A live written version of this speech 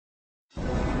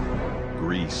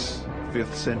Greece,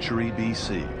 5th century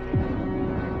BC.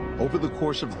 Over the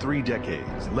course of 3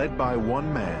 decades, led by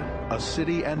one man, a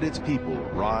city and its people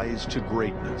rise to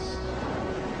greatness.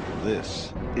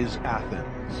 This is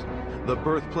Athens, the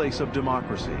birthplace of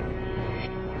democracy.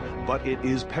 But it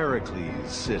is Pericles'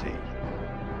 city.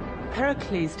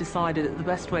 Pericles decided that the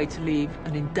best way to leave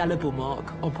an indelible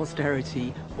mark on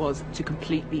posterity was to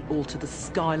completely alter the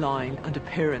skyline and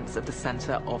appearance of the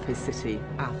center of his city,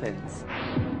 Athens.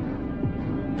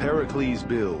 Pericles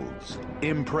builds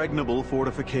impregnable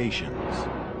fortifications,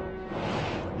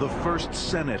 the first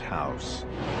Senate house,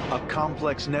 a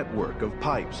complex network of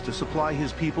pipes to supply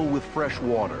his people with fresh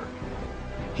water.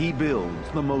 He builds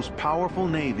the most powerful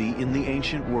navy in the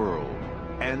ancient world,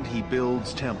 and he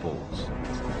builds temples.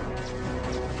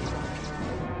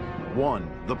 One,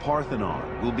 the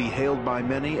Parthenon, will be hailed by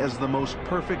many as the most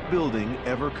perfect building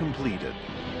ever completed.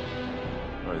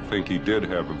 I think he did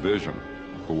have a vision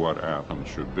for what Athens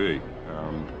should be,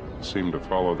 and seemed to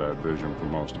follow that vision for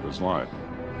most of his life.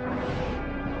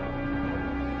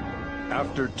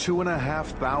 After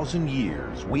 2,500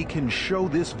 years, we can show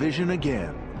this vision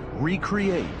again,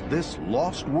 recreate this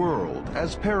lost world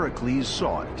as Pericles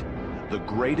saw it, the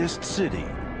greatest city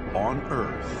on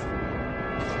earth.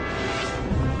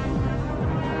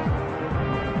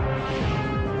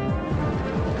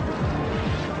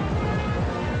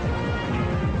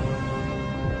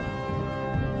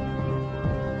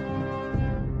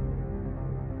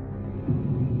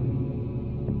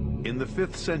 In the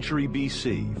 5th century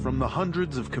BC, from the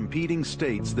hundreds of competing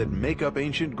states that make up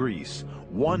ancient Greece,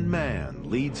 one man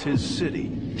leads his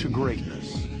city to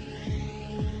greatness.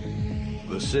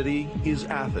 The city is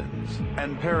Athens,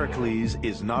 and Pericles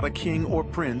is not a king or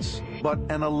prince, but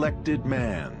an elected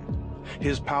man.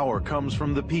 His power comes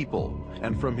from the people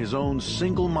and from his own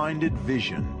single-minded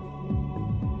vision.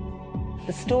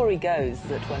 The story goes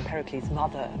that when Pericles'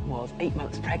 mother was 8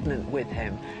 months pregnant with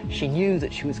him, she knew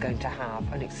that she was going to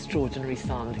have an extraordinary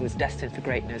son who was destined for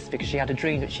greatness, because she had a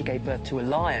dream that she gave birth to a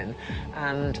lion,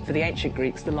 and for the ancient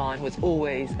Greeks, the lion was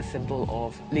always a symbol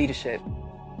of leadership.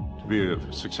 To be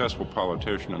a successful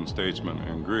politician and statesman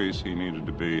in Greece, he needed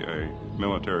to be a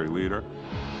military leader,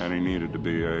 and he needed to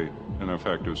be an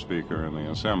effective speaker in the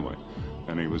assembly,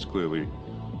 and he was clearly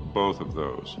both of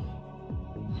those.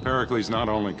 Pericles not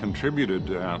only contributed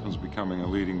to Athens becoming a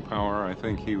leading power, I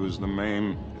think he was the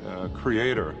main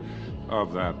creator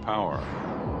of that power.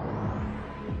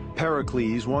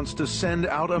 Pericles wants to send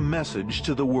out a message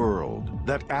to the world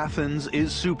that Athens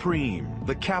is supreme,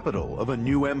 the capital of a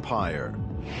new empire.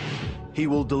 He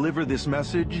will deliver this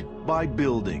message by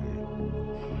building.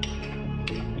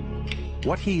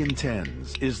 What he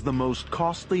intends is the most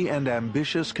costly and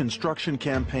ambitious construction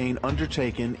campaign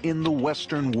undertaken in the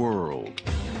Western world.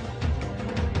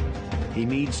 He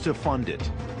needs to fund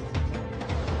it.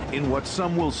 In what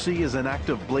some will see as an act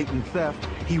of blatant theft,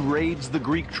 he raids the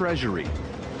Greek treasury.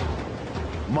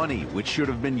 Money which should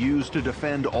have been used to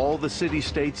defend all the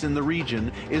city-states in the region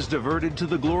is diverted to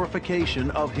the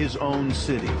glorification of his own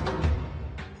city.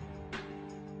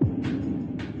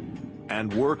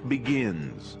 And work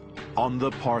begins on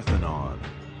the Parthenon.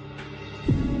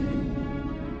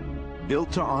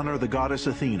 Built to honor the goddess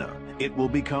Athena, it will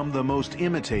become the most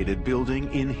imitated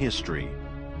building in history,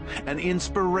 an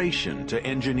inspiration to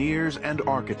engineers and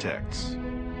architects.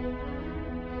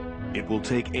 It will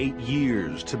take 8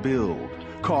 years to build,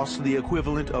 cost the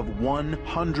equivalent of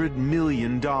 $100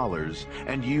 million,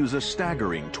 and use a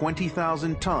staggering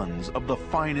 20,000 tons of the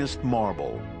finest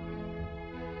marble.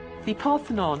 The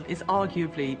Parthenon is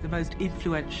arguably the most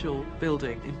influential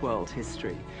building in world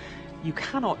history. You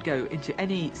cannot go into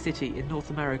any city in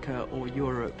North America or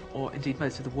Europe, or indeed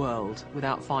most of the world,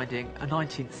 without finding a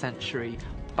 19th century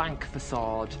bank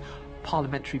facade,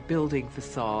 parliamentary building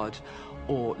facade,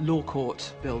 or law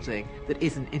court building that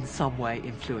isn't in some way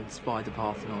influenced by the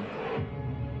Parthenon.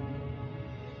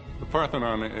 The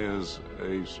Parthenon is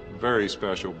a very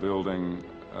special building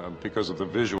because of the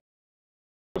visual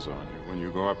on you. When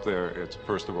you go up there, it's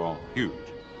first of all huge.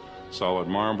 Solid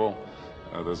marble.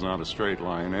 There's not a straight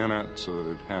line in it, so that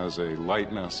it has a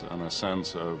lightness and a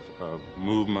sense of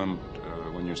movement.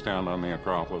 When you stand on the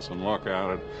Acropolis and look at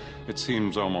it, it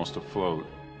seems almost afloat.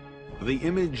 The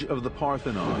image of the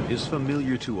Parthenon is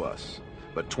familiar to us,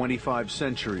 but 25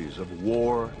 centuries of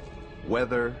war,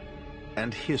 weather,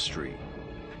 and history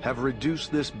have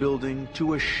reduced this building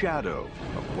to a shadow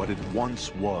of what it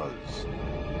once was.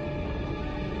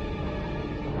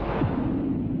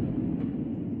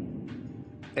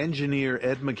 Engineer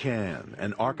Ed McCann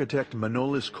and architect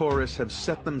Manolis Koris have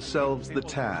set themselves the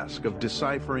task of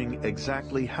deciphering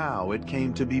exactly how it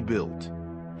came to be built.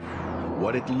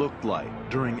 what it looked like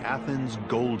during Athens'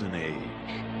 golden age.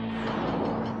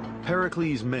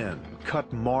 Pericles' men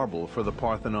cut marble for the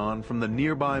Parthenon from the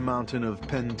nearby mountain of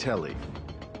Penteli.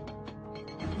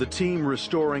 The team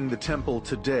restoring the temple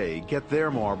today get their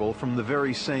marble from the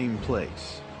very same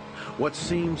place. What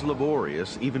seems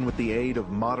laborious, even with the aid of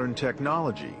modern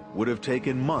technology, would have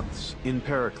taken months in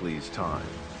Pericles' time.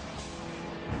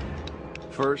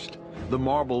 First, the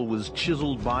marble was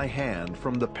chiseled by hand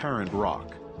from the parent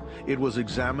rock. It was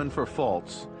examined for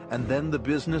faults, and then the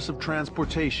business of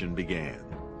transportation began.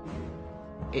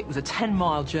 It was a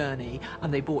 10-mile journey,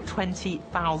 and they bought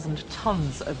 20,000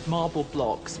 tons of marble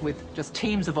blocks with just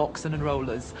teams of oxen and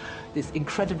rollers. This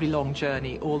incredibly long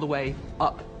journey all the way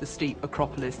up the steep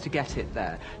Acropolis to get it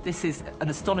there. This is an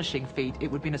astonishing feat.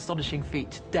 It would be an astonishing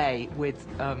feat today with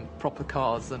proper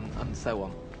cars and so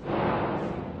on.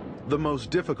 The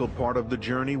most difficult part of the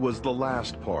journey was the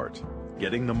last part,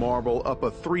 getting the marble up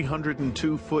a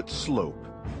 302-foot slope.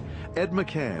 Ed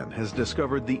McCann has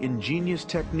discovered the ingenious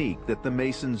technique that the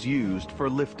masons used for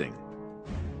lifting.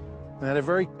 They had a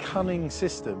very cunning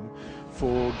system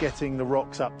for getting the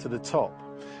rocks up to the top.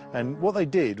 And what they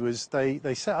did was they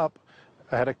set up,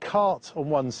 they had a cart on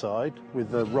one side with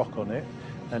the rock on it,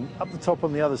 and up the top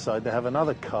on the other side they have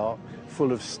another cart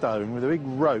full of stone with a big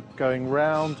rope going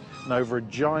round and over a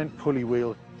giant pulley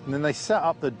wheel. And then they set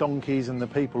up the donkeys and the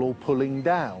people all pulling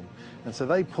down. And so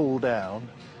they pull down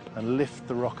and lift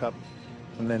the rock up,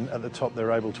 and then at the top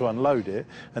they're able to unload it,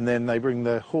 and then they bring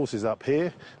the horses up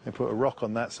here, they put a rock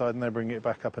on that side and they bring it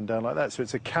back up and down like that. So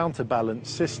it's a counterbalance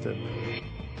system.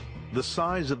 The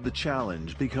size of the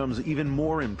challenge becomes even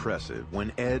more impressive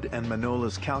when Ed and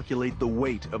Manolis calculate the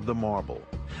weight of the marble.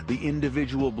 The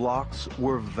individual blocks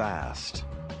were vast.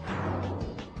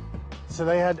 So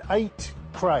they had 8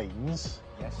 cranes,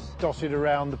 yes, dotted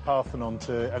around the Parthenon,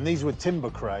 and these were timber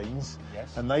cranes,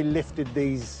 yes, and they lifted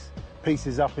these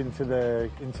pieces up into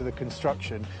the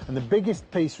construction. And the biggest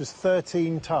piece was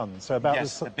 13 tons, so about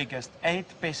yes, the biggest 8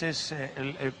 pieces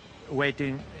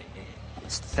weighing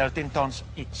 13 tons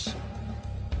each.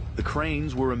 The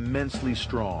cranes were immensely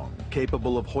strong,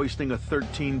 capable of hoisting a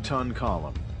 13-ton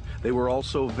column. They were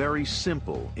also very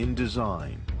simple in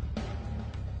design.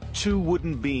 2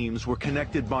 wooden beams were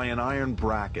connected by an iron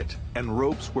bracket, and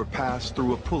ropes were passed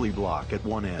through a pulley block at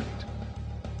one end.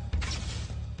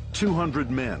 200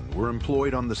 men were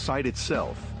employed on the site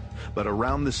itself, but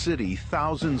around the city,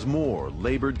 thousands more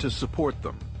labored to support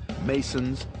them.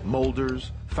 Masons,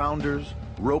 molders, founders,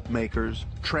 rope makers,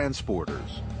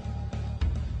 transporters.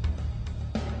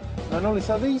 Manolis,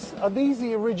 are these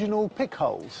the original pick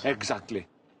holes? Exactly.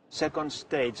 Second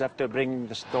stage after bringing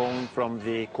the stone from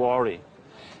the quarry.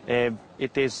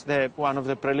 It is one of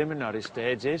the preliminary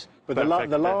stages. But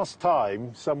the last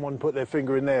time someone put their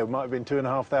finger in there, it might have been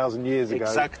 2,500 years ago.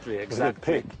 Exactly. With a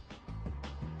pick.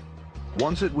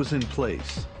 Once it was in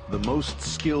place, the most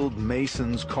skilled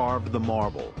masons carved the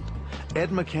marble. Ed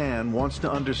McCann wants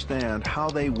to understand how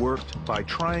they worked by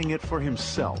trying it for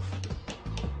himself.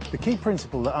 The key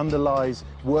principle that underlies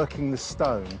working the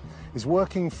stone is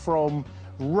working from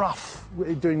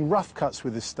doing rough cuts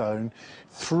with the stone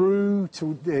through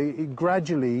to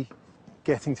gradually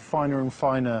getting to finer and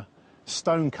finer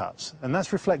stone cuts. And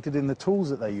that's reflected in the tools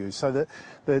that they use. So that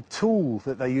the tool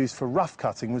that they used for rough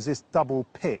cutting was this double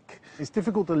pick. It's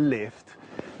difficult to lift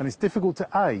and it's difficult to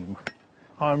aim.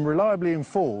 I'm reliably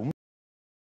informed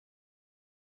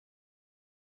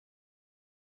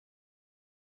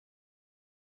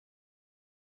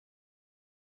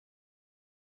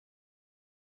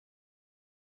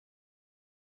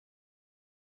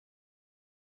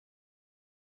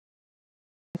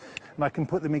and I can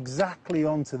put them exactly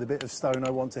onto the bit of stone I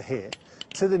want to hit,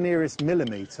 to the nearest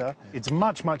millimetre. It's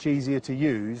much, much easier to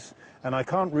use, and I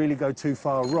can't really go too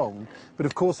far wrong. But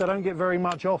of course, I don't get very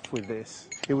much off with this.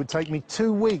 It would take me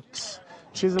 2 weeks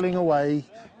chiselling away,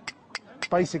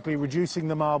 basically reducing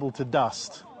the marble to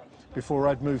dust before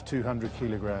I'd move 200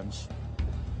 kilograms.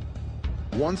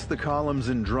 Once the columns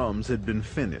and drums had been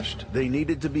finished, they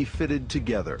needed to be fitted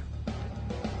together.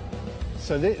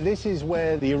 So this is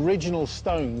where the original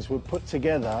stones were put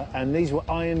together, and these were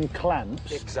iron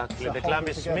clamps. Exactly. The clamp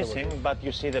is missing, but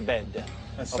you see the bed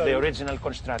of the original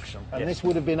construction. And this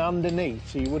would have been underneath,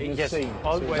 so you wouldn't have seen.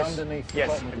 Always. So it was underneath the yes,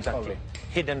 bottom exactly. column.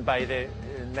 Hidden by the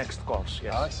next course.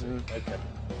 Yes. I see. Okay.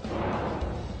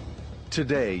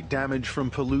 Today, damage from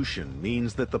pollution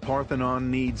means that the Parthenon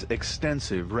needs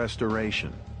extensive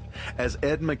restoration. As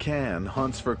Ed McCann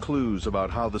hunts for clues about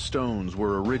how the stones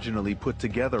were originally put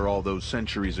together all those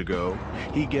centuries ago,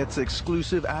 he gets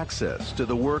exclusive access to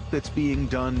the work that's being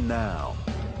done now.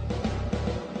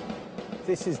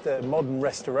 This is the modern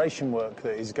restoration work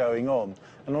that is going on.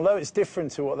 And although it's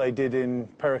different to what they did in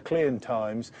Periclean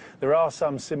times, there are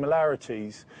some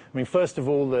similarities. I mean, first of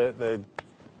all, the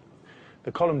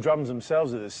column drums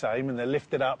themselves are the same, and they're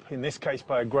lifted up, in this case,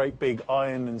 by a great big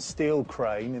iron and steel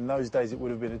crane. In those days, it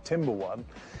would have been a timber one.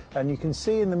 And you can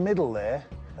see in the middle there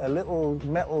a little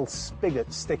metal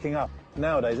spigot sticking up.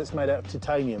 Nowadays, that's made out of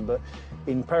titanium, but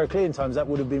in Periclean times, that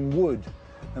would have been wood.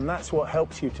 And that's what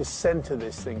helps you to center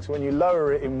this thing. So when you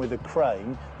lower it in with a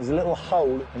crane, there's a little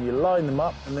hole, and you line them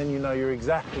up, and then you know you're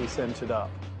exactly centered up.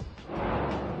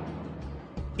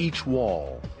 Each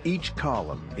wall, each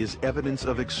column is evidence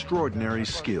of extraordinary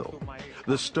skill.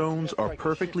 The stones are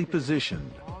perfectly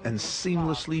positioned and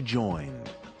seamlessly joined.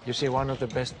 You see one of the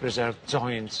best preserved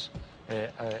joints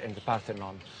in the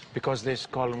Parthenon, because this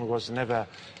column was never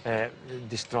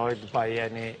destroyed by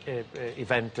any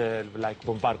event like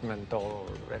bombardment or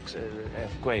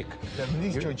earthquake.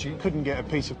 These joints, you couldn't get a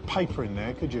piece of paper in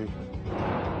there, could you?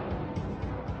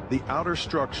 The outer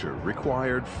structure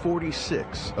required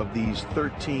 46 of these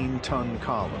 13-ton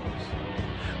columns.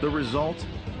 The result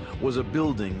was a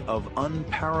building of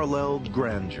unparalleled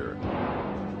grandeur.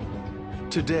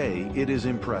 Today, it is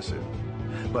impressive,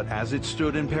 but as it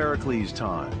stood in Pericles'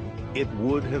 time, it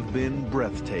would have been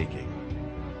breathtaking.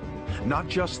 Not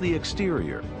just the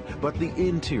exterior, but the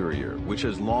interior, which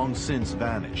has long since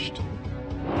vanished.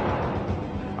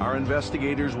 Our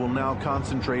investigators will now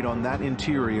concentrate on that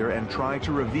interior and try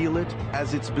to reveal it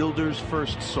as its builders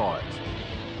first saw it.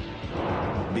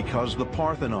 Because the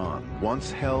Parthenon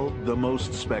once held the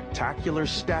most spectacular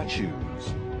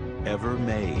statues ever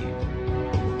made.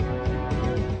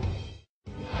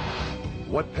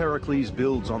 What Pericles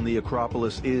builds on the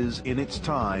Acropolis is, in its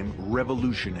time,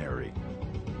 revolutionary.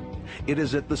 It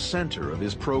is at the center of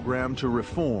his program to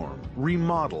reform,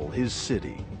 remodel his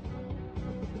city.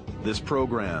 This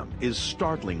program is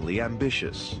startlingly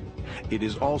ambitious. It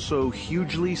is also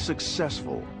hugely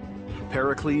successful.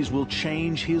 Pericles will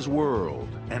change his world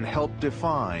and help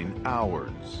define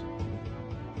ours.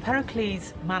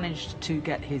 Pericles managed to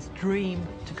get his dream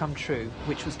to come true,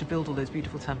 which was to build all those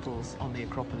beautiful temples on the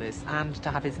Acropolis and to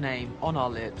have his name on our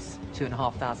lips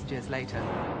 2,500 years later.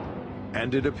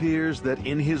 And it appears that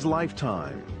in his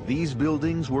lifetime, these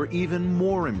buildings were even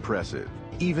more impressive,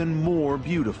 even more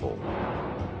beautiful.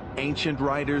 Ancient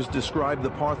writers describe the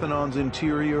Parthenon's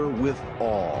interior with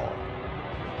awe.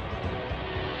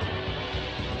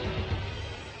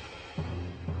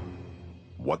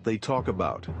 What they talk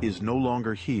about is no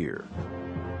longer here.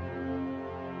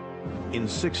 In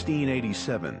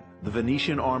 1687, the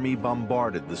Venetian army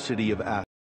bombarded the city of Athens.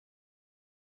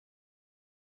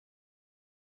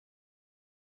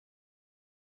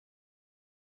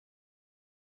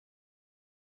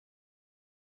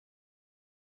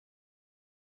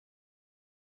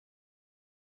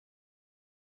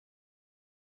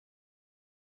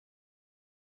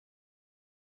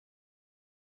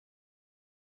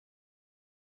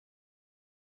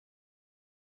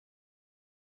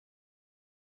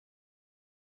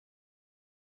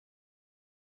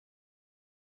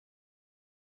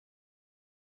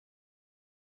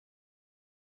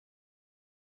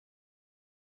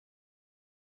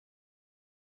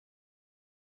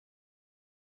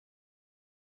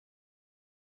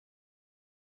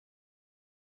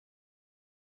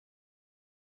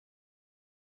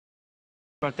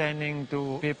 Pertaining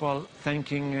to people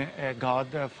thanking God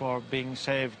for being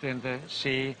saved in the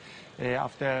sea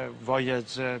after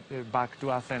voyage back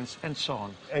to Athens and so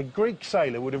on. A Greek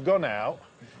sailor would have gone out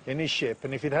in his ship,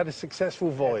 and if he'd had a successful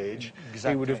voyage,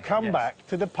 he would have come back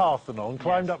to the Parthenon,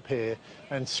 climbed up here,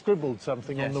 and scribbled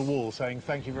something on the wall saying,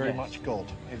 "Thank you very much, God."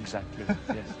 Exactly,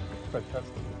 yes.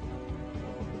 Fantastic.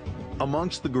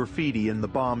 Amongst the graffiti and the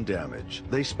bomb damage,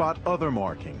 they spot other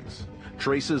markings,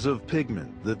 traces of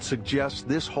pigment that suggest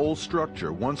this whole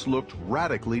structure once looked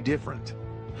radically different.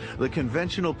 The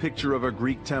conventional picture of a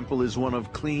Greek temple is one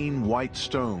of clean white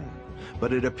stone,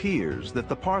 but it appears that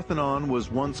the Parthenon was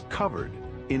once covered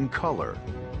in color.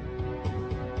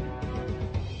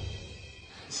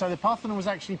 So the Parthenon was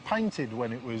actually painted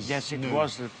when it was Yes, it new.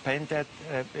 was painted.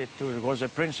 It was a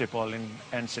principle in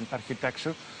ancient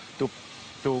architecture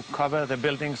to cover the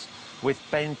buildings with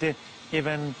paint,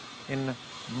 even in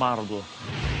marble.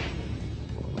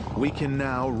 We can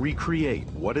now recreate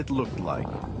what it looked like.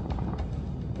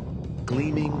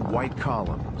 Gleaming white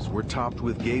columns were topped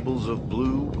with gables of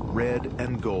blue, red,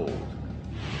 and gold.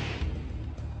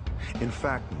 In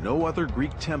fact, no other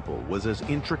Greek temple was as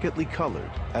intricately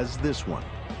colored as this one.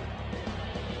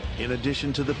 In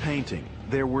addition to the painting,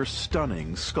 there were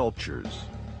stunning sculptures.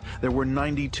 There were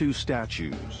 92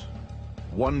 statues.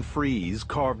 One frieze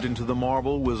carved into the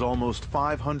marble was almost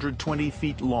 520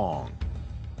 feet long.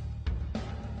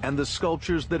 And the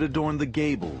sculptures that adorned the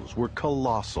gables were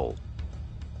colossal.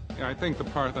 I think the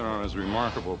Parthenon is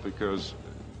remarkable because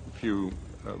if you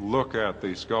look at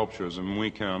the sculptures, and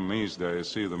we can these days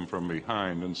see them from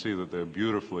behind and see that they're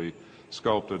beautifully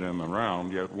sculpted in the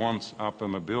round, yet once up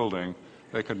in the building,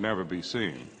 they could never be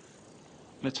seen.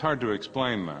 It's hard to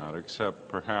explain that, except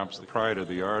perhaps the pride of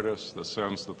the artists, the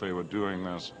sense that they were doing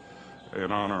this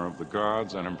in honor of the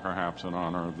gods and perhaps in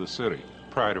honor of the city,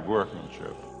 pride of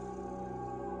workmanship.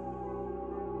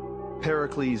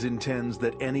 Pericles intends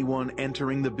that anyone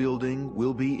entering the building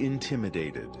will be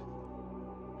intimidated.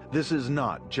 This is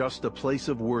not just a place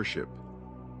of worship.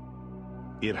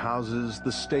 It houses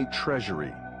the state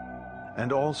treasury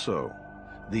and also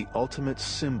the ultimate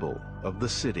symbol of the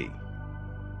city,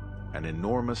 an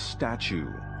enormous statue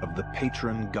of the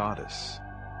patron goddess,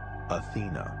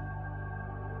 Athena.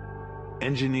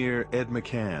 Engineer Ed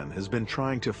McCann has been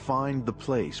trying to find the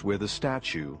place where the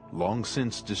statue, long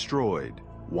since destroyed,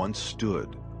 once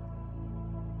stood.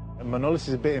 Manolis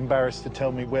is a bit embarrassed to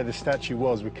tell me where the statue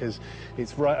was because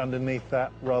it's right underneath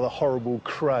that rather horrible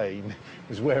crane,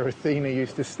 is where Athena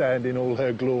used to stand in all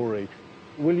her glory.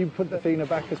 Will you put Athena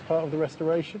back as part of the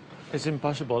restoration? It's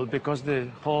impossible because the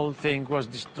whole thing was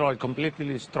destroyed, completely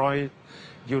destroyed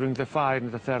during the fire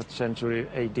in the 3rd century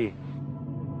AD.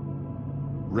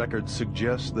 Records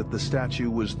suggest that the statue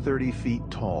was 30 feet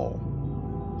tall.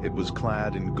 It was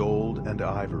clad in gold and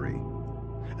ivory.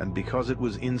 And because it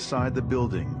was inside the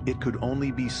building, it could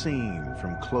only be seen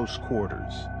from close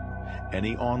quarters.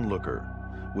 Any onlooker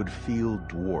would feel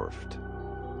dwarfed.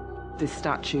 This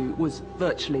statue was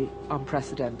virtually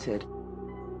unprecedented.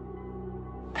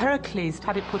 Pericles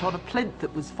had it put on a plinth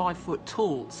that was 5 foot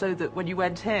tall, so that when you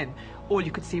went in, all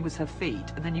you could see was her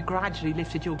feet, and then you gradually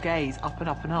lifted your gaze up and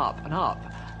up and up and up.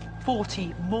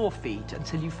 40 more feet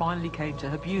until you finally came to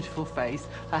her beautiful face,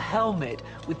 her helmet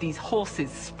with these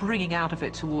horses springing out of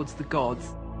it towards the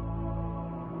gods.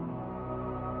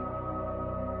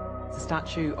 The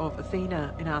statue of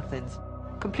Athena in Athens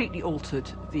completely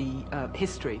altered the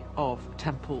history of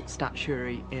temple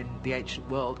statuary in the ancient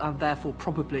world, and therefore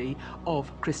probably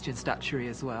of Christian statuary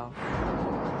as well.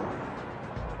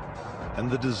 And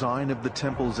the design of the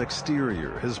temple's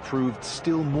exterior has proved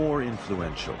still more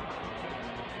influential.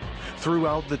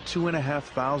 Throughout the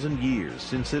 2,500 years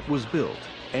since it was built,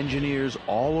 engineers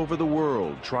all over the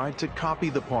world tried to copy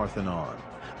the Parthenon,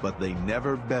 but they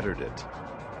never bettered it.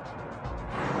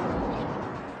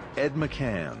 Ed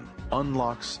McCann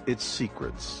unlocks its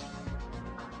secrets.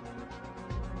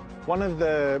 One of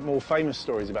the more famous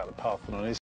stories about the Parthenon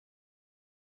is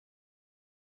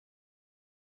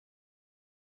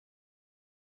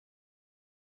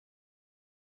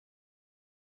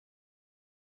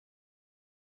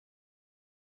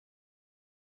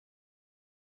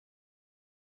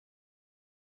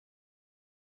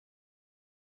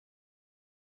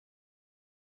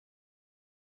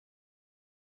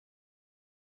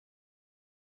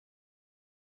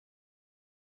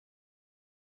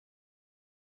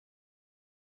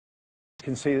you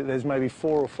can see that there's maybe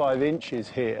 4 or 5 inches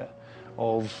here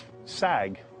of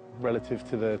sag relative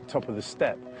to the top of the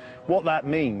step. What that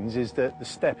means is that the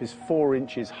step is 4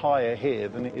 inches higher here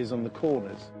than it is on the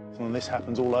corners. And this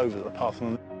happens all over the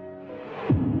Parthenon.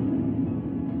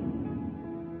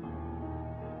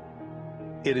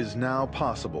 It is now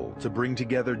possible to bring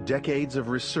together decades of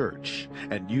research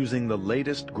and, using the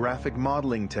latest graphic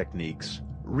modeling techniques,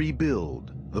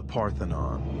 rebuild the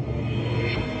Parthenon.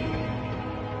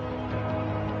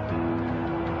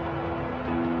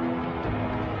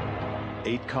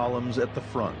 8 columns at the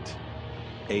front,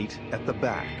 8 at the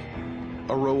back,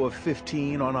 a row of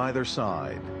 15 on either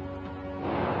side.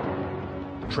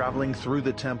 Traveling through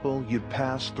the temple, you'd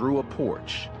pass through a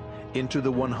porch, into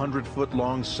the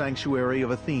 100-foot-long sanctuary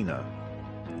of Athena,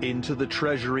 into the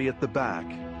treasury at the back,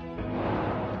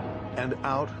 and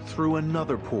out through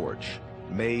another porch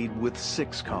made with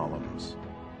 6 columns.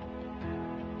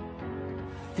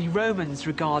 The Romans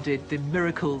regarded the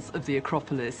miracles of the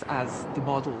Acropolis as the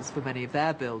models for many of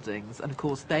their buildings, and of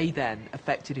course they then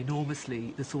affected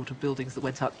enormously the sort of buildings that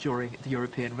went up during the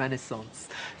European Renaissance.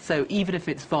 So even if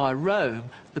it's via Rome,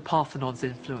 the Parthenon's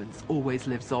influence always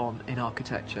lives on in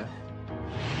architecture.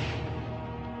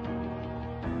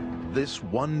 This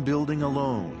one building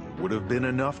alone would have been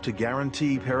enough to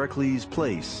guarantee Pericles'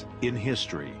 place in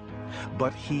history.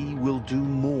 But he will do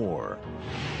more.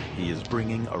 He is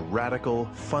bringing a radical,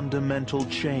 fundamental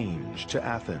change to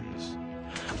Athens.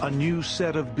 A new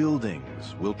set of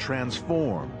buildings will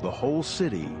transform the whole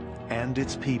city and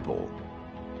its people.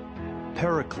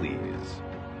 Pericles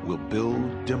will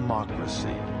build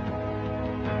democracy.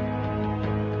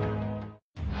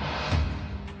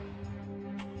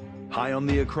 High on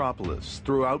the Acropolis,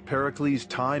 throughout Pericles'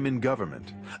 time in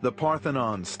government, the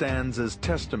Parthenon stands as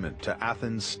testament to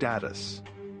Athens' status.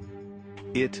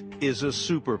 It is a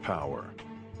superpower.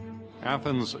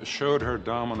 Athens showed her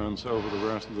dominance over the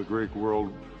rest of the Greek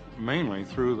world mainly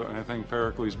through, I think,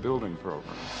 Pericles' building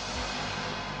program.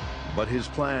 But his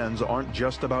plans aren't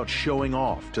just about showing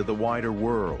off to the wider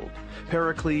world.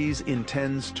 Pericles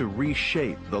intends to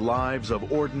reshape the lives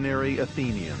of ordinary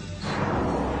Athenians.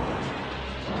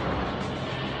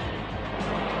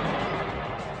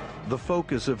 The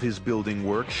focus of his building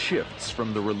work shifts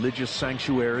from the religious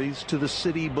sanctuaries to the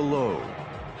city below.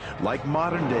 Like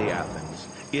modern-day Athens,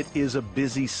 it is a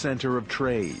busy center of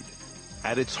trade.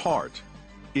 At its heart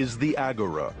is the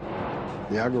Agora.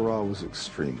 The Agora was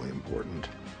extremely important.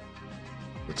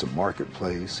 It's a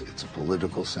marketplace, it's a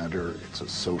political center, it's a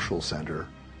social center.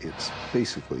 It's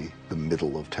basically the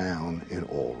middle of town in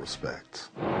all respects.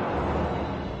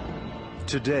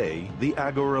 Today, the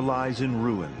Agora lies in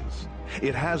ruins.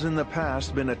 It has in the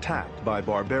past been attacked by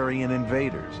barbarian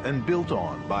invaders and built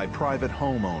on by private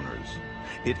homeowners.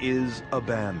 It is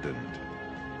abandoned.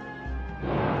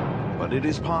 But it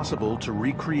is possible to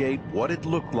recreate what it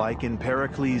looked like in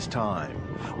Pericles' time,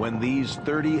 when these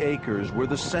 30 acres were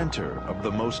the center of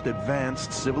the most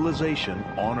advanced civilization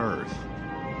on Earth.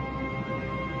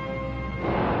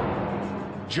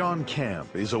 John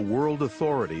Camp is a world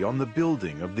authority on the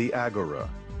building of the Agora.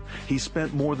 He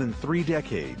spent more than 3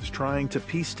 decades trying to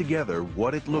piece together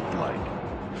what it looked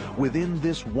like. Within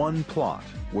this one plot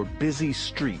were busy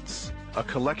streets, a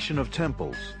collection of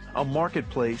temples, a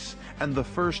marketplace, and the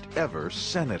first ever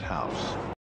Senate House.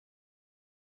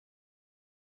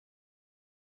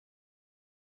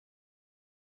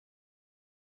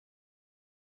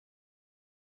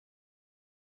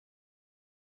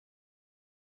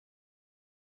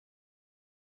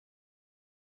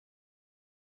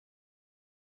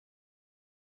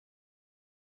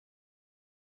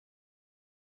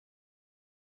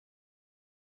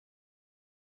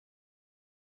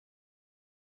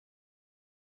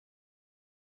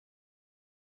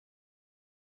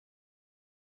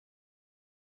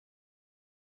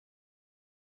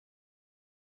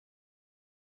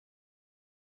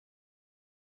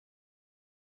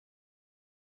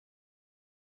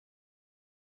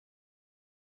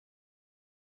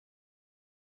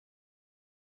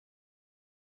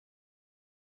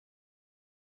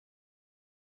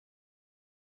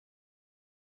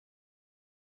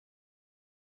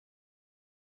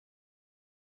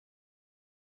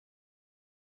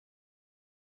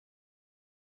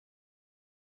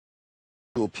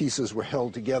 Pieces were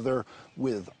held together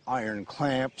with iron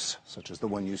clamps, such as the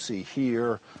one you see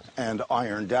here, and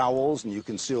iron dowels, and you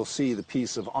can still see the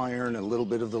piece of iron and a little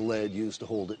bit of the lead used to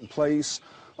hold it in place,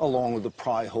 along with the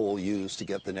pry hole used to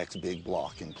get the next big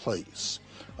block in place.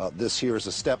 This here is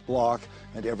a step block,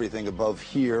 and everything above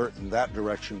here in that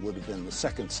direction would have been the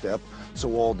second step,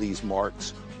 so all these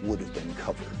marks would have been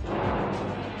covered.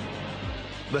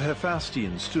 The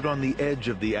Hephaestion stood on the edge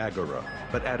of the Agora,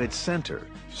 but at its center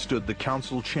stood the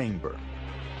council chamber.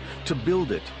 To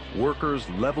build it, workers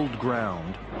leveled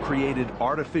ground, created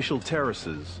artificial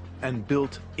terraces, and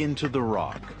built into the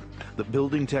rock. The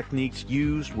building techniques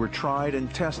used were tried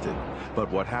and tested,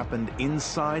 but what happened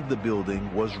inside the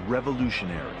building was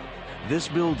revolutionary. This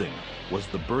building was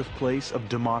the birthplace of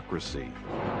democracy.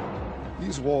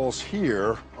 These walls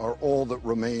here are all that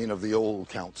remain of the old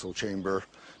council chamber,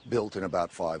 built in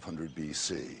about 500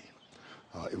 BC.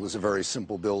 It was a very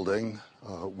simple building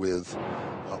with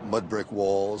mud brick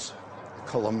walls, a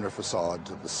columnar facade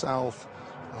to the south,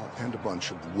 and a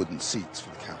bunch of wooden seats for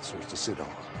the councilors to sit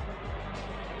on.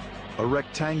 A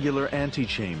rectangular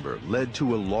antechamber led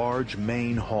to a large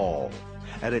main hall.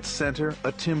 At its center,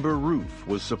 a timber roof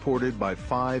was supported by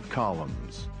 5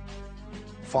 columns.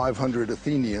 500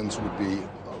 Athenians would be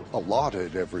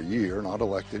allotted every year, not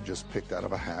elected, just picked out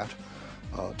of a hat,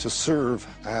 to serve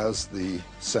as the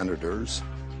senators.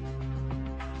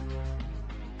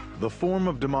 The form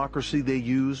of democracy they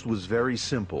used was very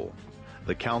simple.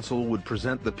 The council would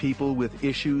present the people with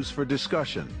issues for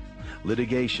discussion,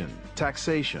 litigation,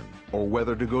 taxation, or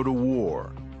whether to go to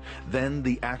war. Then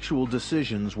the actual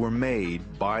decisions were made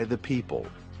by the people.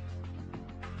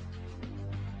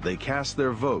 They cast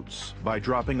their votes by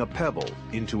dropping a pebble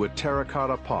into a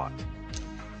terracotta pot.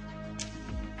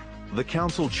 The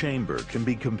council chamber can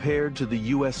be compared to the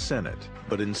U.S. Senate,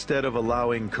 but instead of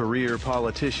allowing career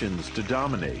politicians to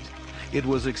dominate, it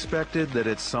was expected that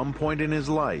at some point in his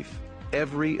life,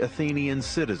 every Athenian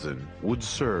citizen would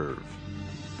serve.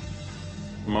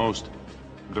 Most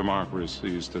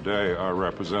democracies today are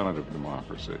representative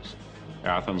democracies.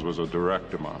 Athens was a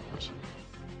direct democracy.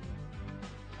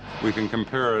 We can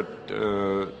compare it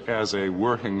as a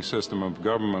working system of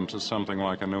government to something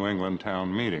like a New England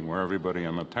town meeting, where everybody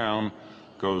in the town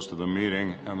goes to the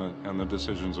meeting and the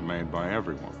decisions are made by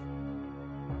everyone.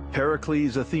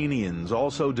 Pericles' Athenians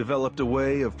also developed a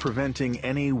way of preventing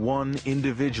any one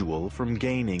individual from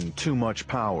gaining too much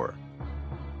power.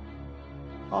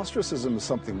 Ostracism is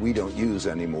something we don't use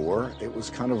anymore. It was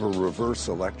kind of a reverse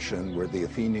election where the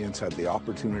Athenians had the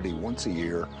opportunity once a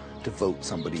year to vote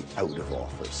somebody out of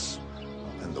office.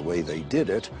 And the way they did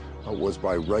it was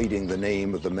by writing the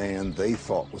name of the man they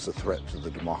thought was a threat to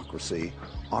the democracy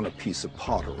on a piece of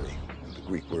pottery. And the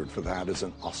Greek word for that is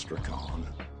an ostracon.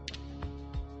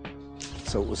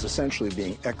 So it was essentially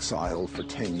being exiled for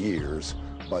 10 years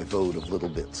by vote of little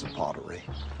bits of pottery.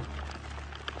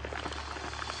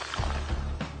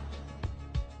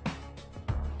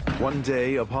 One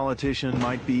day, a politician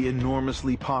might be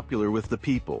enormously popular with the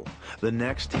people. The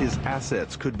next, his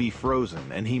assets could be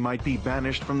frozen, and he might be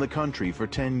banished from the country for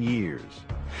 10 years.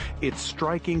 It's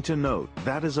striking to note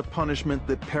that is a punishment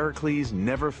that Pericles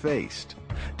never faced,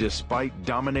 despite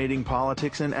dominating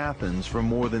politics in Athens for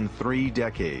more than 3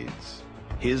 decades.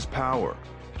 His power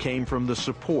came from the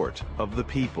support of the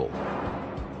people.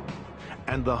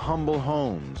 And the humble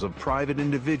homes of private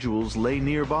individuals lay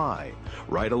nearby,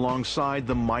 right alongside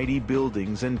the mighty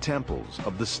buildings and temples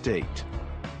of the state.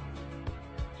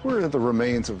 We're at the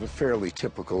remains of a fairly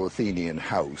typical Athenian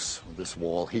house. This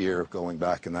wall here, going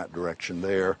back in that direction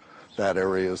there, that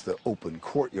area is the open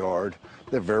courtyard.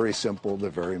 They're very simple,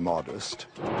 they're very modest.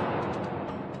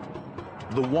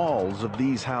 The walls of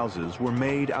these houses were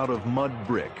made out of mud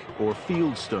brick or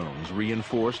field stones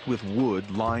reinforced with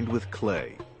wood lined with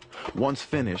clay. Once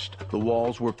finished, the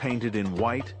walls were painted in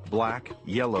white, black,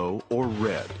 yellow, or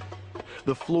red.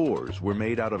 The floors were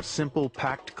made out of simple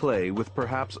packed clay with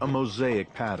perhaps a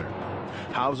mosaic pattern.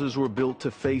 Houses were built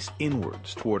to face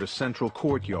inwards toward a central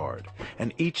courtyard,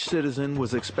 and each citizen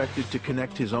was expected to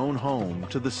connect his own home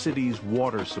to the city's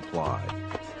water supply.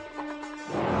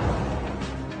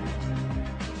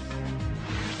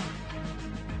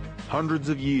 Hundreds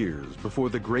of years before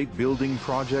the great building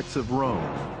projects of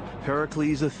Rome,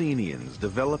 Pericles' Athenians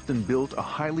developed and built a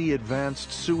highly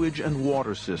advanced sewage and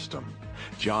water system.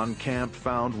 John Camp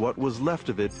found what was left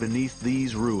of it beneath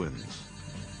these ruins.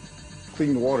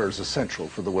 Clean water is essential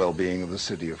for the well-being of the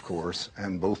city, of course,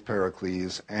 and both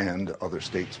Pericles and other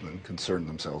statesmen concerned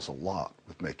themselves a lot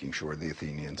with making sure the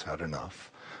Athenians had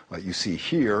enough. You see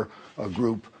here a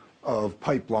group of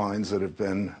pipelines that have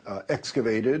been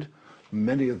excavated,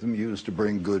 many of them used to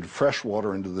bring good fresh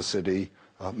water into the city,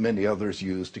 many others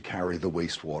used to carry the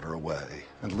wastewater away.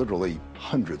 And literally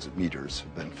hundreds of meters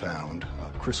have been found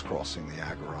crisscrossing the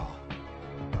agora.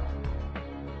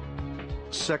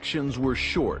 Sections were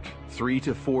short, 3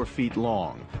 to 4 feet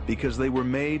long, because they were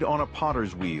made on a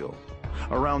potter's wheel.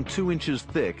 Around 2 inches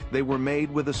thick, they were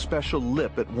made with a special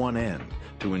lip at one end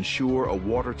to ensure a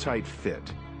watertight fit.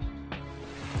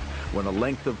 When a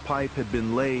length of pipe had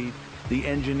been laid, the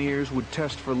engineers would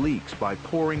test for leaks by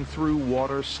pouring through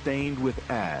water stained with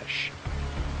ash.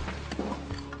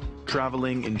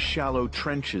 Traveling in shallow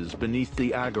trenches beneath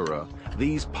the agora,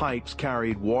 these pipes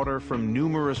carried water from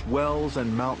numerous wells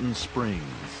and mountain springs.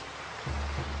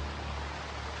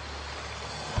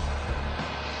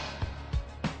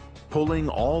 Pulling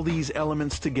all these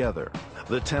elements together,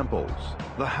 the temples,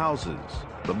 the houses,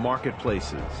 the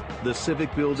marketplaces, the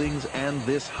civic buildings, and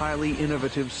this highly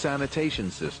innovative sanitation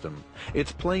system,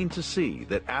 it's plain to see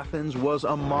that Athens was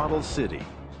a model city.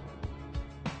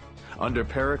 Under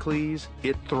Pericles,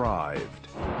 it thrived.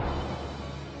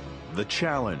 The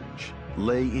challenge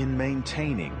lay in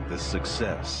maintaining this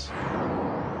success.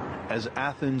 As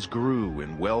Athens grew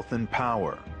in wealth and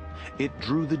power, it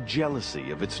drew the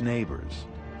jealousy of its neighbors.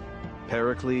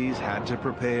 Pericles had to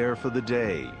prepare for the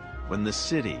day when the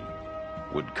city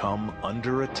would come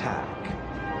under attack.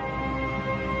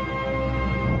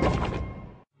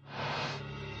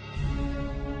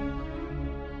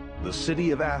 The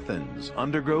city of Athens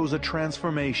undergoes a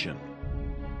transformation.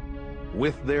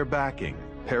 With their backing,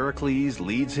 Pericles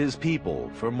leads his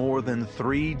people for more than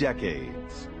 3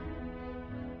 decades.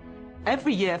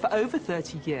 Every year for over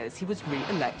 30 years, he was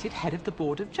re-elected head of the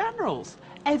Board of Generals.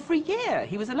 Every year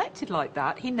he was elected like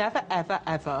that. He never, ever,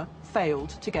 ever failed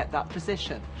to get that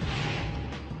position.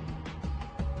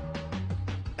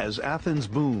 As Athens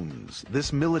booms,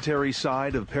 this military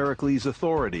side of Pericles'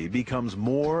 authority becomes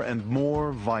more and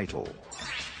more vital.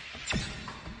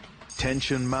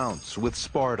 Tension mounts with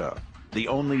Sparta, the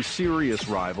only serious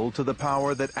rival to the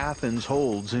power that Athens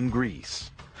holds in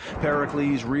Greece.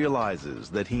 Pericles realizes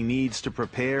that he needs to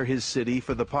prepare his city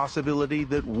for the possibility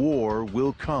that war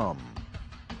will come.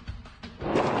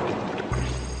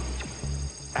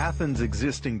 Athens'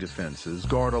 existing defenses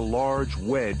guard a large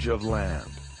wedge of land,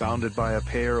 bounded by a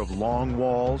pair of long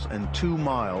walls and 2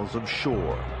 miles of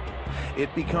shore.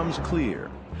 It becomes clear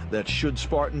that should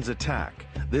Spartans attack,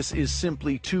 this is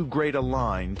simply too great a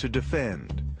line to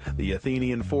defend. The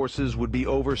Athenian forces would be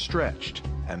overstretched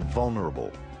and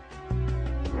vulnerable.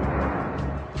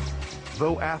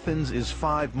 Though Athens is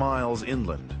 5 miles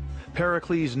inland,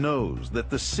 Pericles knows that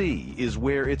the sea is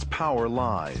where its power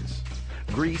lies.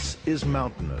 Greece is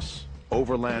mountainous.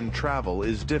 Overland travel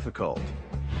is difficult.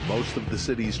 Most of the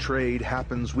city's trade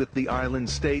happens with the island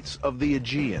states of the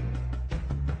Aegean.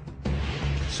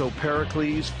 So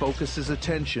Pericles focuses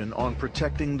attention on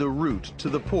protecting the route to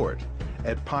the port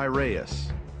at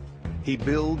Piraeus. He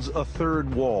builds a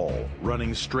 3rd wall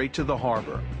running straight to the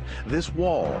harbor. This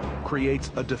wall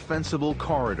creates a defensible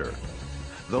corridor.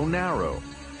 Though narrow,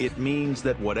 it means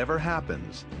that whatever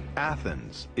happens,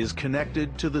 Athens is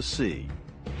connected to the sea.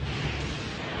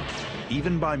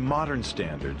 Even by modern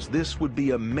standards, this would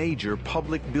be a major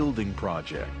public building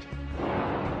project.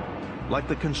 Like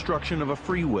the construction of a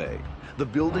freeway, the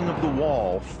building of the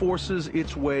wall forces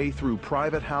its way through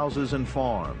private houses and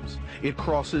farms. It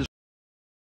crosses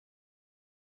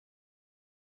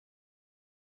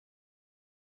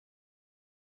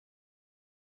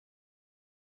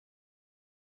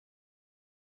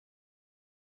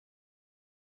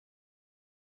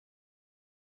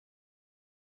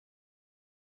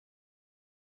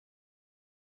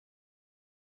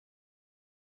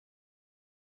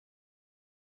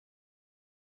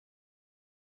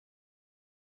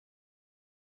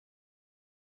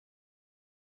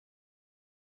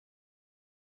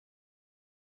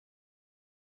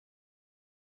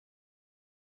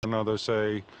another,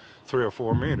 say, 3 or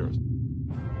 4 meters.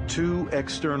 2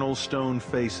 external stone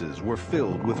faces were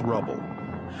filled with rubble.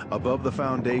 Above the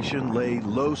foundation lay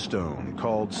low stone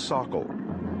called socle.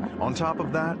 On top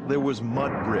of that, there was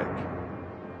mud brick.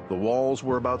 The walls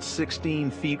were about 16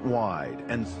 feet wide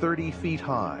and 30 feet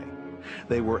high.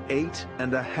 They were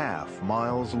 8.5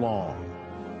 miles long.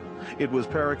 It was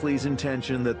Pericles'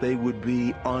 intention that they would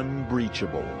be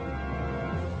unbreachable.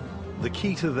 The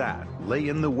key to that lay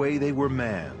in the way they were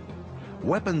manned.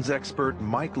 Weapons expert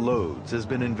Mike Loades has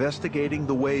been investigating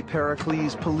the way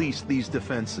Pericles policed these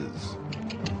defenses.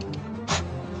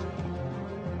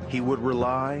 He would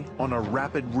rely on a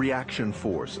rapid reaction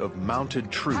force of mounted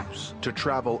troops to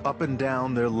travel up and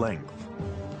down their length.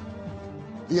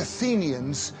 The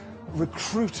Athenians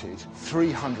recruited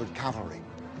 300 cavalry.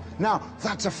 Now,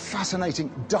 that's a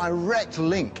fascinating direct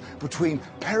link between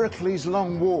Pericles'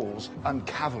 long walls and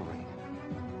cavalry.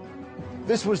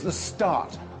 This was the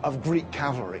start of Greek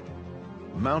cavalry.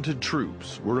 Mounted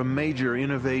troops were a major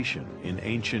innovation in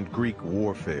ancient Greek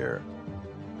warfare.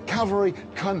 Cavalry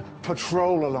can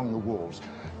patrol along the walls.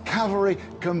 Cavalry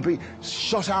can be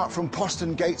shot out from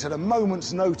postern gates at a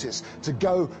moment's notice to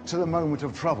go to the moment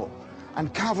of trouble.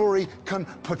 And cavalry can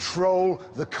patrol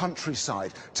the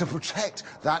countryside to protect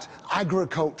that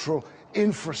agricultural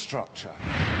infrastructure.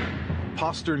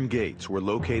 Postern gates were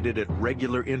located at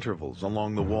regular intervals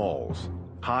along the walls.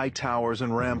 High towers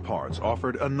and ramparts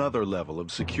offered another level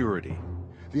of security.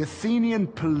 The Athenian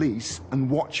police and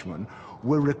watchmen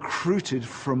were recruited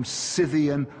from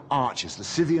Scythian archers. The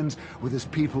Scythians were this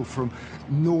people from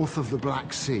north of the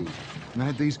Black Sea. And they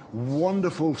had these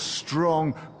wonderful,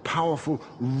 strong, powerful,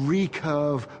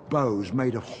 recurve bows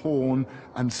made of horn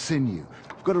and sinew.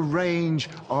 We've got a range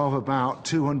of about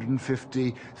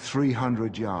 250,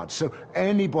 300 yards. So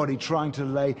anybody trying to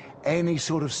lay any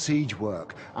sort of siege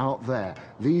work out there,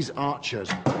 these archers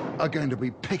are going to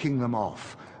be picking them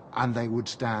off, and they would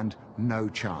stand no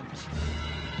chance.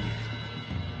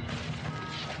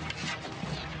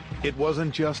 It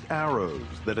wasn't just arrows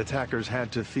that attackers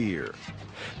had to fear.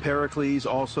 Pericles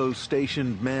also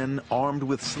stationed men armed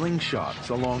with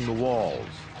slingshots along the walls.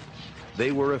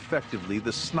 They were effectively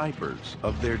the snipers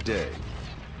of their day.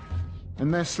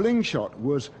 And their slingshot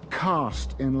was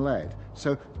cast in lead,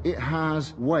 so it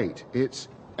has weight. It's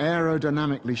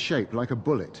aerodynamically shaped like a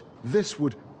bullet. This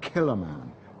would kill a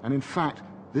man. And in fact,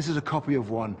 this is a copy of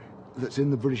one that's in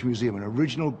the British Museum, an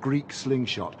original Greek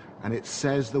slingshot, and it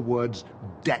says the words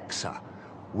Dexa,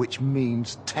 which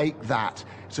means take that.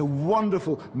 It's a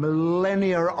wonderful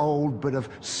millennia-old bit of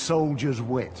soldier's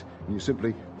wit. You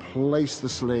simply place the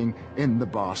sling in the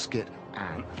basket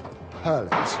and hurl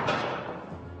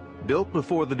it. Built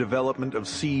before the development of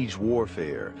siege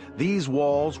warfare, these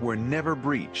walls were never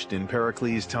breached in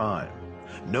Pericles' time.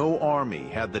 No army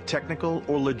had the technical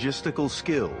or logistical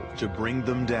skill to bring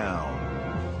them down.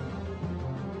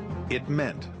 It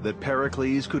meant that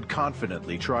Pericles could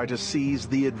confidently try to seize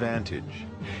the advantage.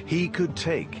 He could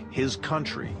take his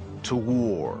country to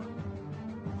war.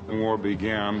 The war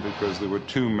began because there were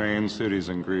two main cities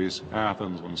in Greece,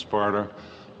 Athens and Sparta.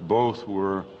 Both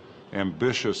were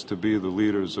ambitious to be the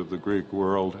leaders of the Greek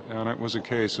world, and it was a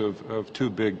case of two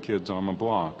big kids on the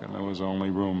block, and there was only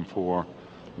room for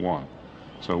one.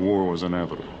 So war was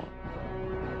inevitable.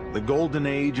 The golden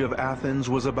age of Athens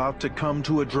was about to come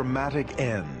to a dramatic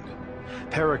end.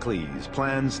 Pericles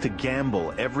plans to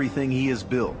gamble everything he has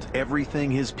built, everything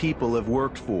his people have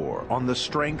worked for, on the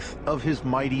strength of his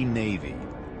mighty navy.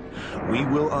 We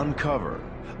will uncover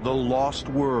the lost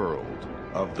world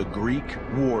of the Greek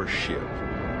warship.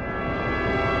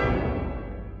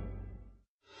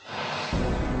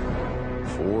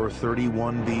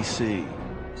 (431 BC).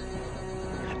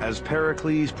 As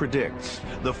Pericles predicts,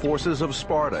 the forces of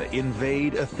Sparta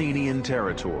invade Athenian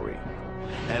territory,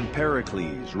 and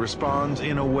Pericles responds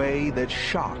in a way that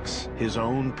shocks his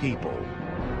own people.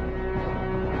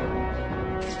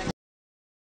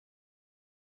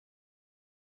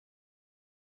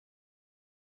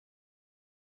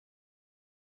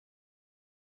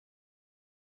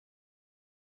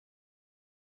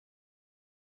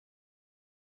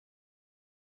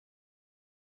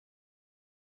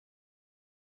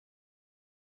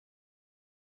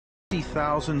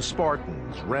 Thousand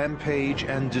Spartans rampage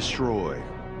and destroy.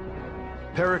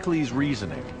 Pericles'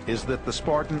 reasoning is that the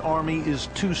Spartan army is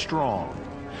too strong.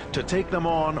 To take them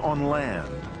on land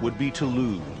would be to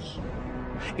lose.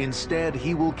 Instead,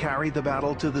 he will carry the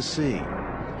battle to the sea,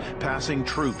 passing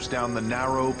troops down the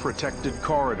narrow, protected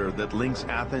corridor that links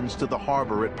Athens to the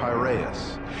harbor at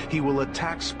Piraeus. He will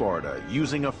attack Sparta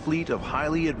using a fleet of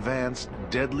highly advanced,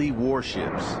 deadly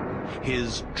warships,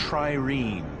 his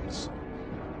triremes.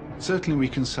 Certainly we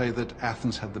can say that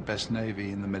Athens had the best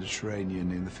navy in the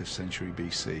Mediterranean in the 5th century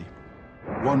BC.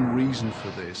 One reason for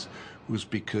this was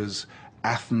because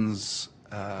Athens'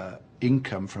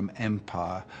 income from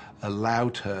empire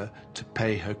allowed her to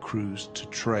pay her crews to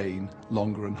train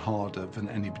longer and harder than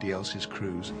anybody else's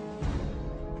crews.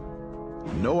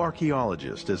 No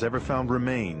archaeologist has ever found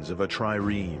remains of a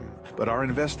trireme, but our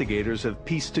investigators have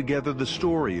pieced together the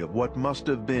story of what must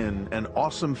have been an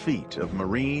awesome feat of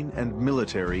marine and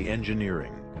military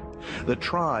engineering. The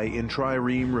tri in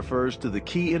trireme refers to the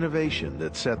key innovation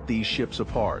that set these ships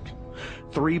apart.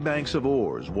 3 banks of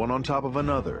oars, one on top of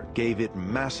another, gave it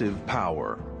massive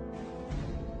power.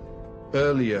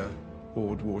 Earlier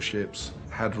oared warships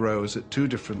had rowers at 2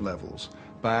 different levels.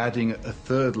 By adding a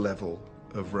 3rd level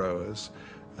of rowers,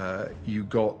 you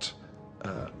got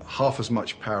half as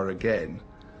much power again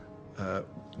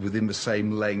within the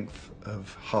same length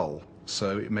of hull,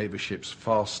 so it made the ships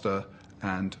faster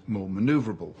and more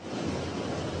maneuverable.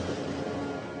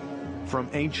 From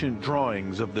ancient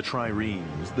drawings of the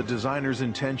triremes, the designer's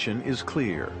intention is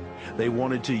clear. They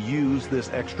wanted to use this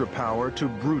extra power to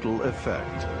brutal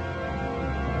effect.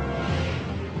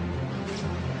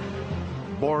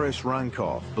 Boris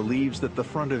Rankov believes that the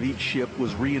front of each ship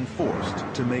was reinforced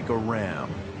to make a ram.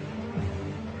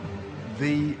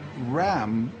 The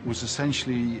ram was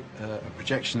essentially a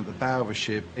projection at the bow of a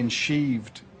ship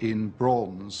ensheathed in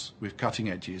bronze with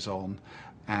cutting edges on,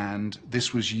 and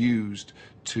this was used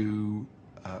to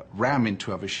ram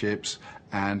into other ships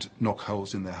and knock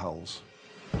holes in their hulls.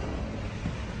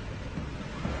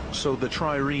 So the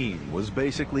trireme was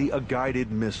basically a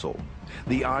guided missile.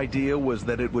 The idea was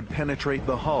that it would penetrate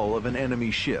the hull of an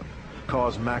enemy ship,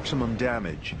 cause maximum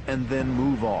damage, and then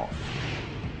move off.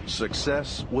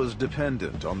 Success was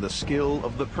dependent on the skill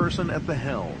of the person at the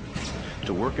helm.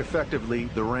 To work effectively,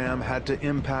 the ram had to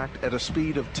impact at a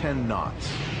speed of 10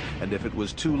 knots. And if it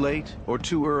was too late or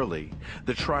too early,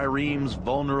 the trireme's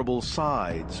vulnerable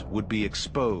sides would be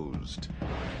exposed.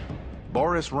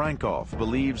 Boris Rankov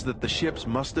believes that the ships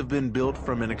must have been built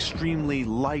from an extremely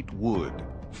light wood.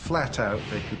 Flat out,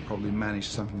 they could probably manage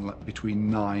something like between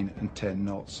 9 and 10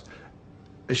 knots.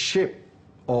 A ship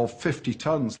of 50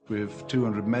 tons with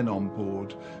 200 men on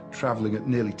board, traveling at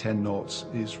nearly 10 knots,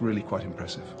 is really quite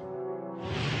impressive.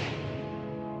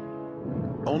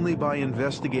 Only by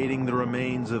investigating the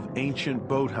remains of ancient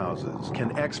boathouses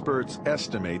can experts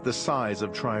estimate the size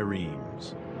of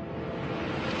triremes.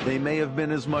 They may have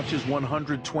been as much as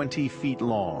 120 feet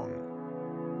long.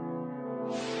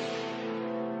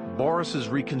 Boris's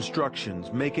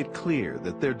reconstructions make it clear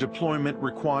that their deployment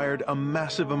required a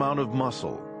massive amount of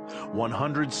muscle.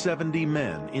 170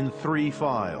 men in 3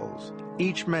 files,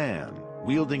 each man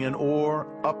wielding an oar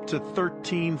up to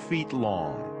 13 feet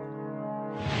long.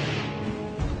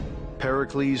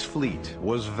 Pericles' fleet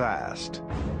was vast.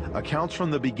 Accounts from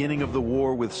the beginning of the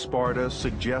war with Sparta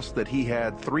suggest that he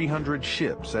had 300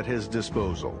 ships at his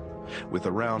disposal. With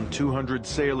around 200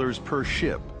 sailors per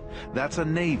ship, that's a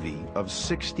navy of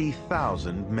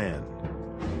 60,000 men.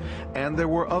 And there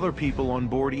were other people on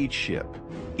board each ship.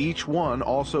 Each one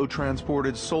also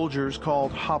transported soldiers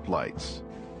called hoplites.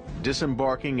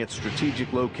 Disembarking at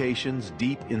strategic locations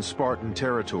deep in Spartan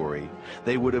territory,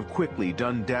 they would have quickly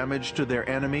done damage to their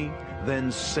enemy,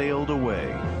 then sailed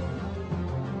away.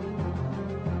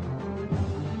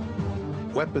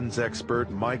 Weapons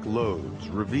expert Mike Lodes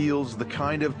reveals the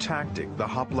kind of tactic the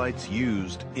hoplites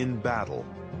used in battle.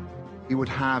 You would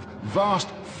have vast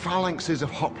phalanxes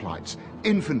of hoplites,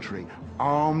 infantry,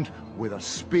 armed with a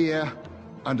spear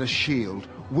and a shield,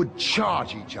 would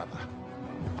charge each other,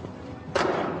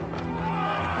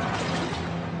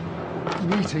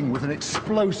 meeting with an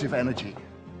explosive energy,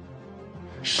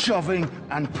 shoving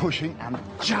and pushing and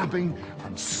jabbing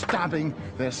and stabbing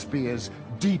their spears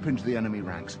deep into the enemy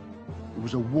ranks. It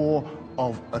was a war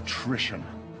of attrition.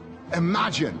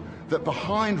 Imagine that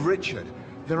behind Richard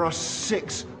there are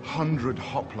 600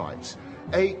 hoplites,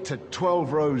 8 to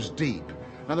 12 rows deep.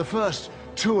 Now the first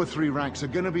 2 or 3 ranks are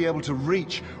going to be able to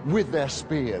reach with their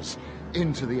spears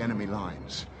into the enemy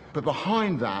lines. But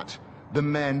behind that, the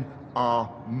men are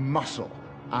muscle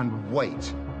and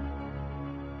weight.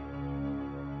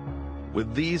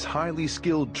 With these highly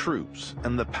skilled troops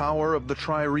and the power of the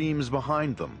triremes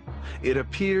behind them, it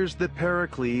appears that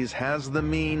Pericles has the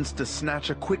means to snatch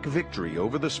a quick victory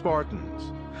over the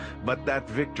Spartans. But that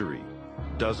victory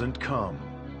doesn't come.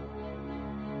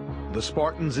 The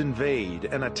Spartans invade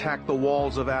and attack the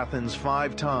walls of Athens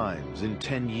 5 times in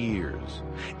 10 years.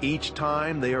 Each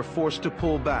time they are forced to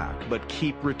pull back, but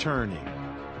keep returning.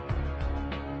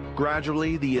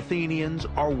 Gradually, the Athenians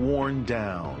are worn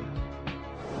down.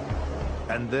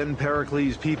 And then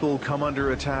Pericles' people come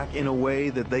under attack in a way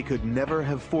that they could never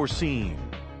have foreseen,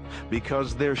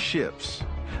 because their ships,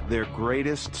 their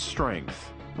greatest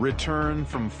strength, return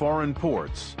from foreign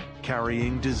ports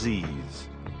carrying disease.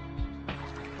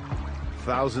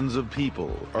 Thousands of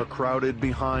people are crowded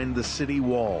behind the city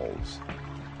walls,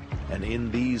 and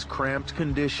in these cramped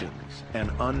conditions,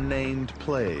 an unnamed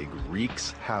plague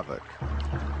wreaks havoc.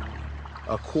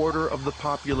 A quarter of the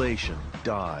population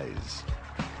dies.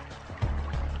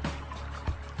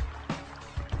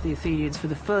 The Athenians, for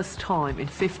the first time in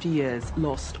 50 years,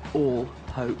 lost all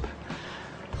hope.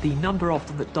 The number of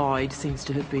them that died seems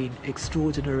to have been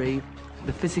extraordinary.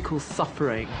 The physical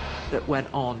suffering that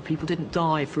went on, people didn't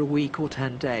die for a week or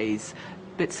 10 days.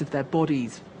 Bits of their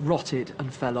bodies rotted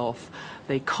and fell off.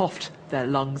 They coughed their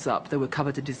lungs up. They were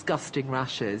covered in disgusting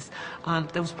rashes. And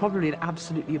there was probably an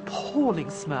absolutely appalling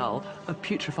smell of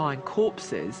putrefying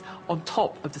corpses on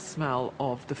top of the smell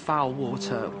of the foul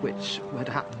water which had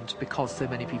happened because so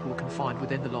many people were confined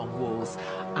within the long walls,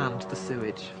 and the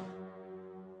sewage.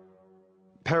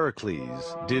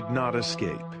 Pericles did not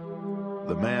escape.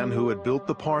 The man who had built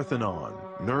the Parthenon,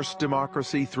 nursed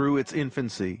democracy through its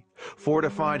infancy,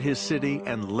 fortified his city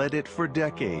and led it for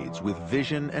decades with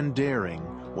vision and daring,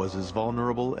 was as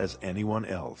vulnerable as anyone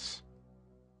else.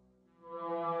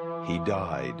 He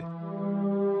died.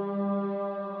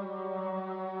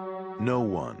 No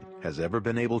one has ever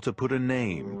been able to put a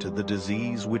name to the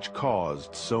disease which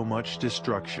caused so much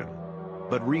destruction.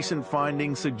 But recent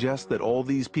findings suggest that all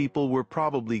these people were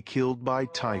probably killed by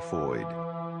typhoid.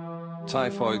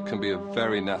 Typhoid can be a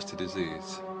very nasty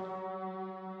disease.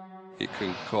 It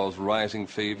can cause rising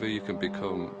fever, you can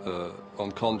become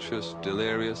unconscious,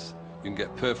 delirious, you can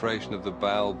get perforation of the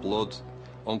bowel, blood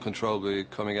uncontrollably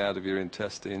coming out of your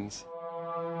intestines.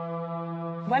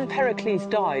 When Pericles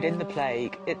died in the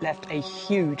plague, it left a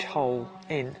huge hole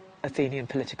in Athenian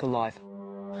political life.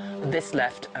 And this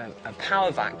left a power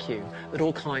vacuum that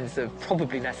all kinds of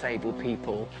probably less able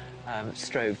people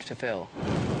strove to fill.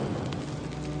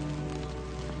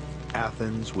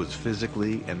 Athens was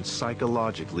physically and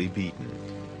psychologically beaten.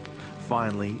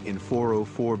 Finally, in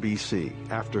 404 BC,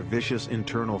 after vicious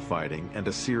internal fighting and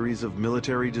a series of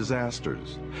military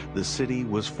disasters, the city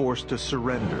was forced to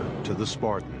surrender to the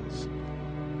Spartans.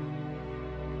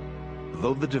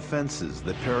 Though the defenses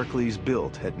that Pericles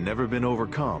built had never been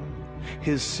overcome,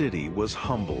 his city was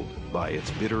humbled by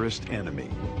its bitterest enemy.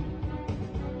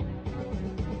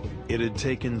 It had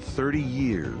taken 30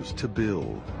 years to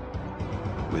build.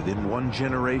 Within one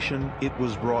generation, it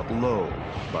was brought low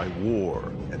by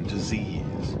war and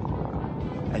disease.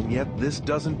 And yet this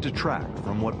doesn't detract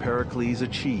from what Pericles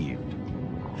achieved.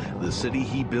 The city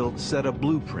he built set a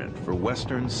blueprint for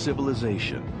Western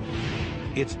civilization.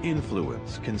 Its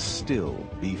influence can still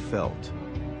be felt.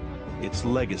 Its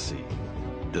legacy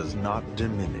does not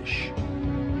diminish.